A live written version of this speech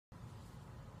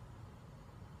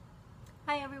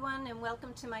Hi everyone and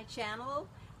welcome to my channel.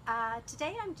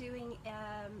 Today I'm doing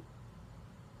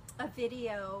a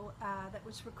video that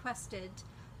was requested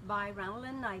by Ronald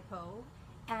and Nipo,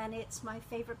 and it's my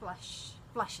favorite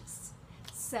blushes.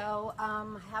 So I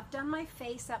have done my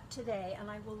face up today,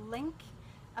 and I will link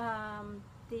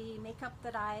the makeup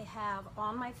that I have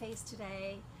on my face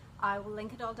today. I will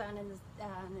link it all down in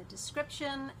the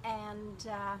description, and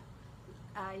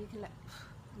you can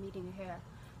meeting your hair.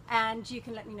 And you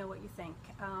can let me know what you think.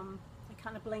 I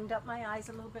kind of blinged up my eyes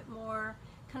a little bit more,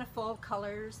 kind of fall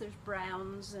colors. There's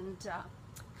browns and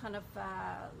kind of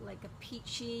like a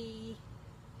peachy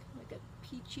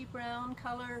brown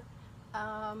color.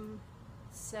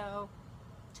 So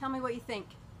tell me what you think.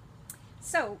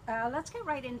 So let's get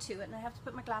right into it. And I have to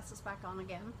put my glasses back on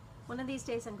again. One of these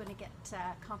days I'm going to get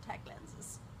contact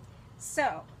lenses.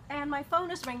 So, and my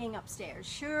phone is ringing upstairs.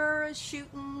 Sure as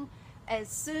shooting. As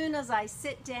soon as I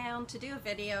sit down to do a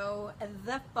video,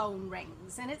 the phone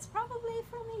rings, and it's probably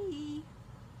for me.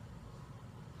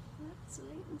 Let's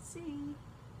wait and see.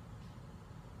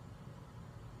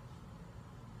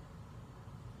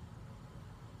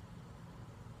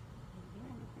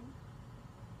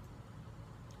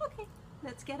 Okay,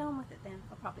 let's get on with it then.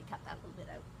 I'll probably cut that a little bit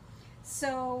out.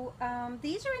 So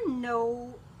these are in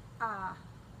no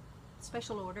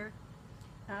special order.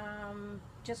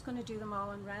 Just going to do them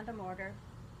all in random order.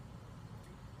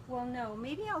 Well, no,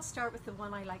 maybe I'll start with the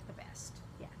one I like the best.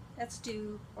 Yeah, let's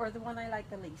do, or the one I like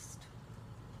the least.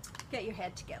 Get your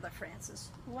head together, Francis.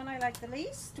 The one I like the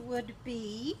least would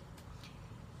be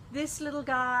this little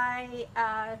guy.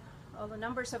 All the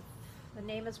numbers of the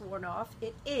name is worn off.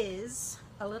 It is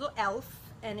a little elf,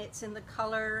 and it's in the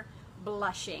color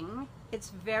Blushing.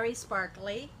 It's very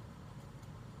sparkly.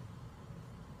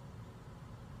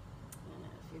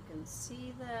 You can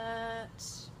see that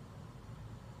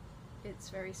it's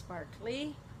very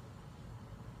sparkly,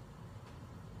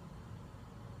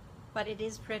 but it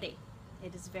is pretty.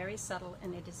 It is very subtle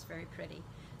and it is very pretty.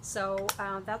 So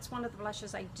that's one of the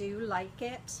blushes. I do like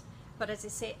it, but as I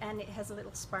say, and it has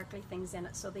little sparkly things in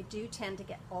it, so they do tend to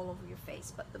get all over your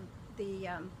face, but the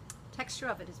texture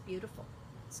of it is beautiful.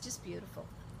 It's just beautiful.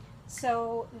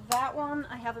 So that one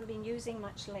I haven't been using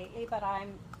much lately, but I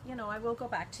will go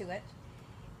back to it.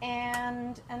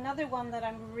 And another one that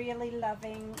I'm really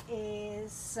loving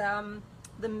is the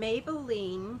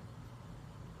Maybelline,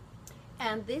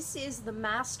 and this is the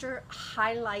Master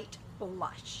Highlight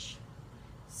Blush.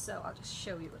 So I'll just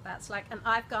show you what that's like. And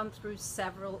I've gone through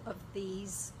several of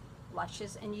these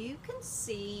blushes, and you can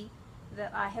see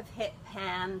that I have hit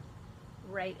pan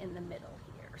right in the middle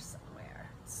here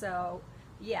somewhere. So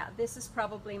yeah, this is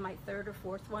probably my third or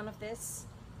fourth one of this,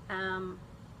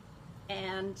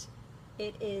 and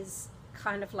it is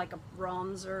kind of like a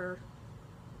bronzer.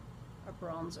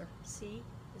 See,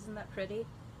 isn't that pretty?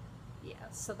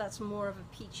 Yeah, so that's more of a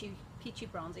peachy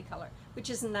bronzy color, which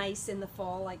is nice in the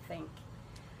fall, I think.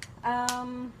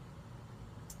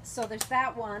 So there's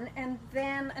that one, and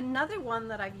then another one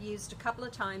that I've used a couple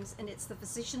of times, and it's the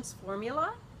Physicians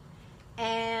Formula,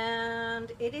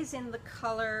 and it is in the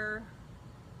color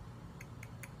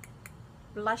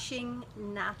Blushing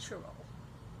Natural.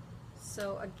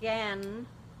 So again,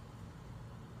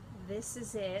 this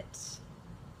is it,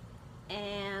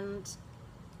 and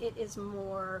it is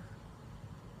more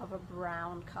of a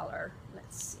brown color.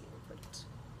 Let's see, we'll put it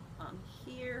on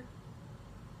here,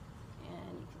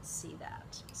 and you can see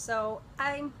that. So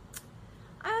I'm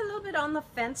a little bit on the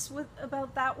fence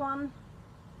about that one.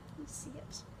 You see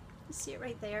it? You see it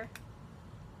right there?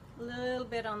 A little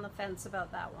bit on the fence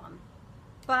about that one,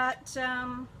 but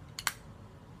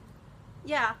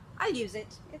yeah, I'll use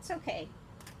it. It's okay.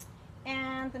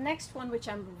 And the next one, which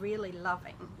I'm really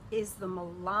loving, is the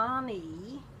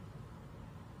Milano.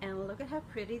 And look at how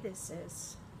pretty this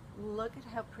is. Look at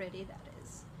how pretty that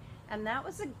is. And that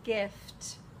was a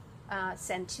gift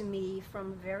sent to me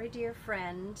from a very dear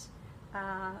friend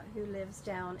who lives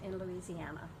down in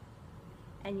Louisiana.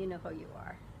 And you know who you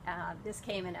are. This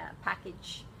came in a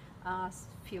package a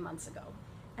few months ago.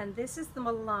 And this is the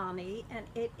Milano, and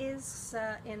it is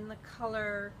in the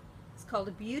color, it's called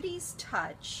a Beauty's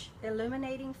Touch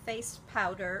Illuminating Face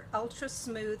Powder, Ultra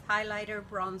Smooth Highlighter,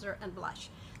 Bronzer, and Blush.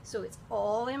 So it's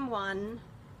all in one,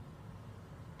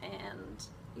 and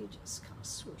you just kind of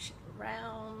swoosh it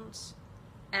around.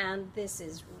 And this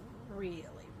is really,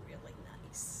 really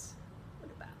nice.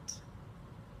 Look at that.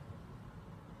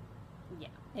 Yeah,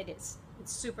 it is.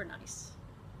 It's super nice.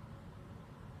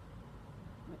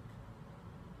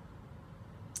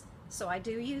 So I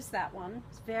do use that one.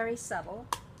 It's very subtle.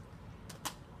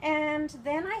 And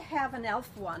then I have an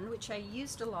e.l.f. one, which I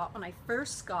used a lot when I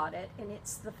first got it, and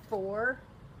it's the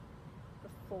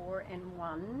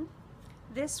 4-in-1.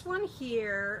 This one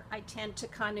here I tend to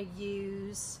kind of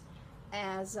use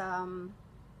as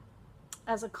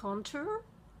a contour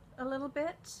a little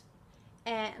bit,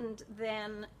 and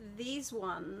then these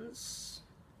ones,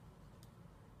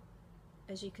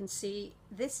 as you can see,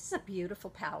 this is a beautiful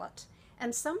palette,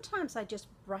 and sometimes I just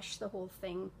brush the whole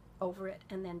thing over it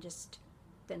and then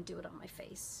do it on my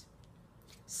face.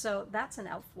 So that's an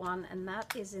e.l.f. one, and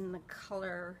that is in the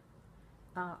color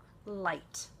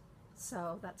light.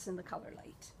 So that's in the color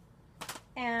light.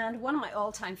 And one of my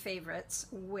all-time favorites,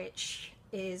 which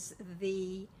is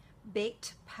the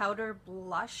Baked Powder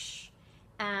Blush,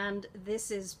 and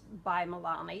this is by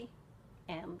Milano,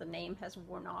 and the name has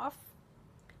worn off,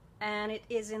 and it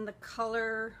is in the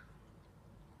color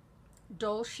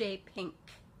Dolce Pink.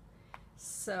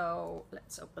 So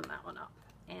let's open that one up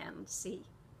and see.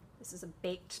 This is a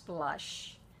baked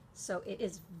blush, so it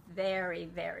is very,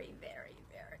 very, very,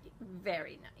 very,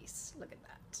 very nice. Look at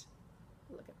that.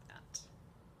 Look at that.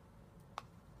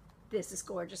 This is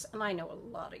gorgeous, and I know a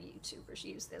lot of YouTubers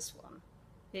use this one.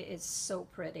 It is so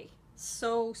pretty.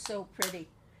 So, so pretty.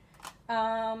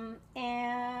 And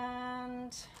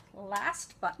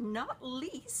last but not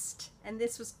least, and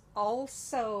this was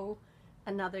also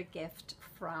another gift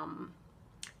from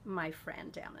my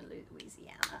friend down in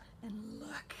Louisiana, and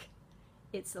look,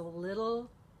 it's a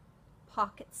little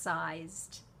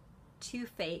pocket-sized Too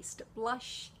Faced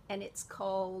blush, and it's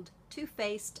called Too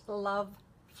Faced Love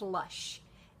Flush,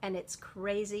 and it's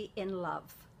Crazy in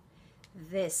Love.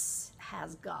 This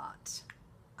has got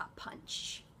a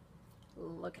punch.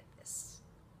 Look at this.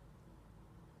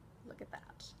 Look at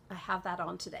that. I have that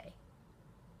on today.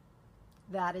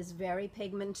 That is very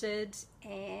pigmented,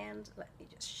 and let me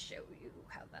just show you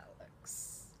how that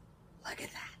looks. Look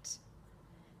at that.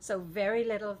 So very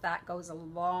little of that goes a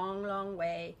long, long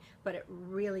way, but it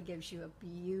really gives you a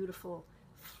beautiful,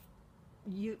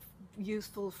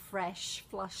 youthful, fresh,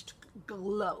 flushed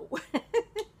glow.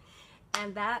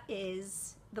 And that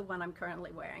is the one I'm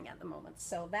currently wearing at the moment.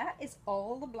 So that is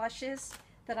all the blushes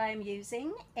that I'm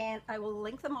using, and I will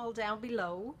link them all down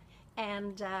below,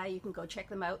 and you can go check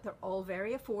them out. They're all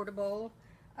very affordable.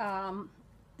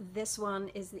 This one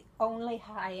is the only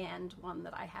high-end one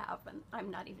that I have, and I'm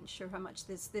not even sure how much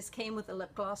this came with a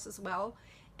lip gloss as well,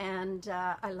 and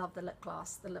I love the lip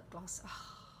gloss. The lip gloss,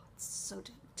 oh, it's so,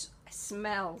 it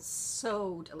smells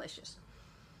so delicious.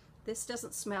 This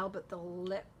doesn't smell, but the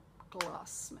lip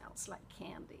gloss smells like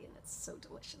candy, and it's so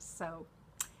delicious. So,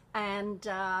 and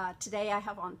today I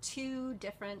have on 2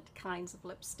 different kinds of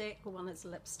lipstick. One is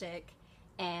lipstick,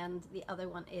 and the other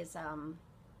one is a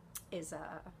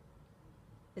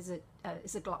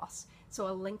gloss. So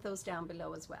I'll link those down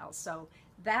below as well. So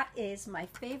that is my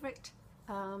favorite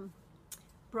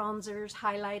bronzers,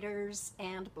 highlighters,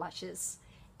 and blushes.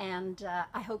 And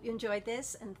I hope you enjoyed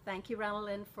this, and thank you,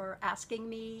 Revlon, for asking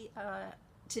me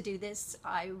to do this.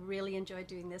 I really enjoyed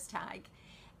doing this tag.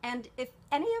 And if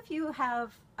any of you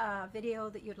have a video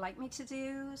that you'd like me to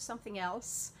do, something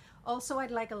else, also I'd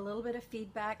like a little bit of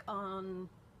feedback on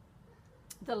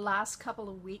the last couple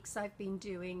of weeks I've been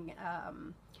doing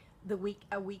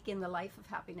a week in the life of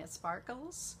Happiness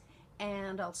Sparkles,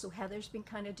 and also Heather's been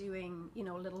kind of doing, you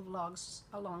know, little vlogs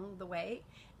along the way,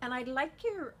 and I'd like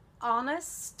your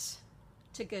honest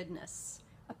to goodness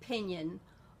opinion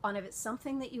on if it's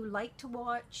something that you like to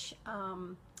watch.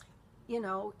 You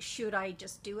know, should I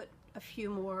just do it a few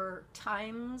more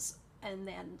times and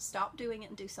then stop doing it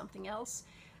and do something else?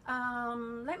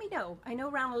 Let me know. I know,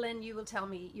 Revlon, you will tell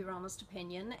me your honest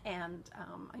opinion, and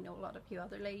I know a lot of you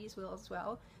other ladies will as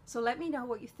well. So let me know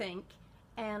what you think,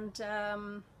 and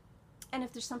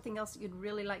if there's something else that you'd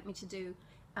really like me to do,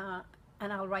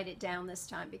 and I'll write it down this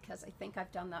time, because I think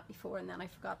I've done that before and then I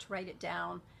forgot to write it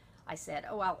down. I said,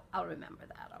 oh, I'll remember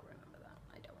that. I'll remember that.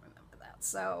 I don't remember that.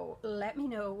 So let me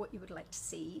know what you would like to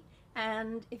see,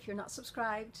 and if you're not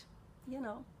subscribed, you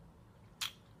know,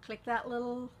 click that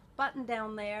little button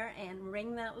down there and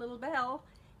ring that little bell,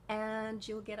 and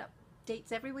you'll get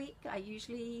updates every week. I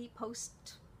usually post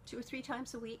 2 or 3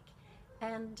 times a week,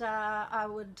 and I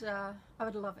would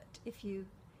love it if you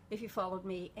followed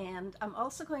me. And I'm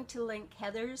also going to link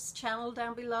Heather's channel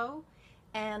down below,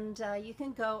 and you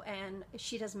can go, and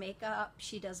she does makeup,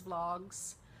 she does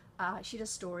vlogs, she does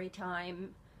story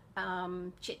time,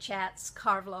 chit chats,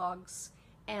 car vlogs.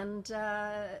 And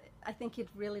I think you'd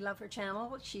really love her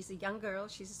channel. She's a young girl.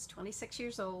 She's 26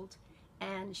 years old,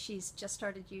 and she's just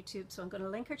started YouTube. So I'm going to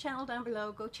link her channel down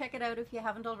below. Go check it out if you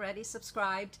haven't already.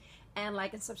 Subscribed, and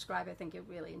like and subscribe. I think you'll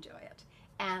really enjoy it.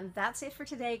 And that's it for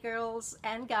today, girls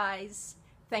and guys.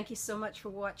 Thank you so much for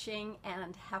watching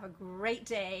and have a great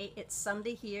day. It's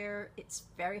Sunday here. It's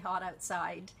very hot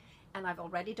outside and I've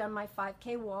already done my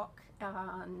 5K walk.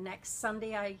 Next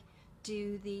Sunday I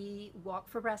do the walk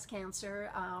for breast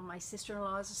cancer. My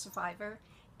sister-in-law is a survivor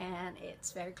and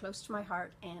it's very close to my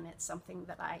heart and it's something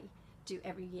that I do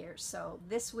every year. So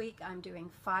this week I'm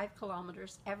doing 5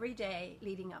 kilometers every day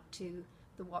leading up to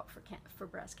the walk for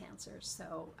breast cancer.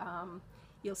 So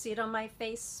you'll see it on my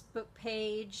Facebook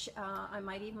page. I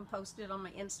might even post it on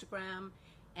my Instagram,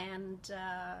 and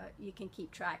you can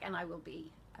keep track, and I will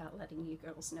be letting you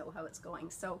girls know how it's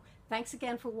going. So thanks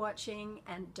again for watching,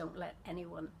 and don't let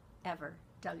anyone ever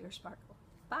dull your sparkle.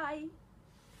 Bye!